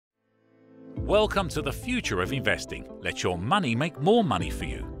Welcome to the future of investing. Let your money make more money for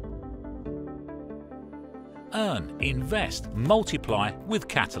you. Earn, invest, multiply with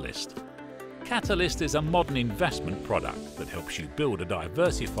Catalyst. Catalyst is a modern investment product that helps you build a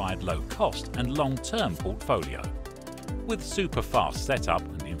diversified low-cost and long-term portfolio. With super fast setup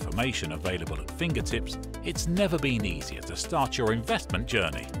and information available at fingertips, it's never been easier to start your investment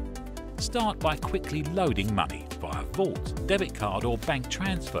journey. Start by quickly loading money via vault, debit card or bank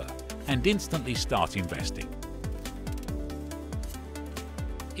transfer and instantly start investing.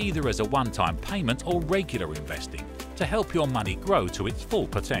 Either as a one-time payment or regular investing to help your money grow to its full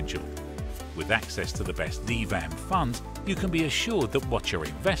potential. With access to the best deVere funds, you can be assured that what you're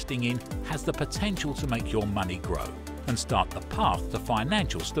investing in has the potential to make your money grow and start the path to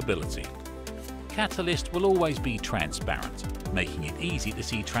financial stability. Catalyst will always be transparent, making it easy to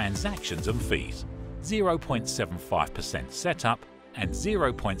see transactions and fees, 0.75% setup and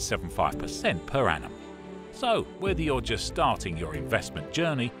 0.75% per annum. So, whether you're just starting your investment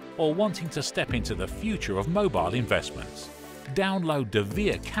journey or wanting to step into the future of mobile investments, download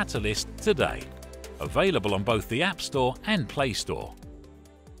deVere Catalyst today. Available on both the App Store and Play Store.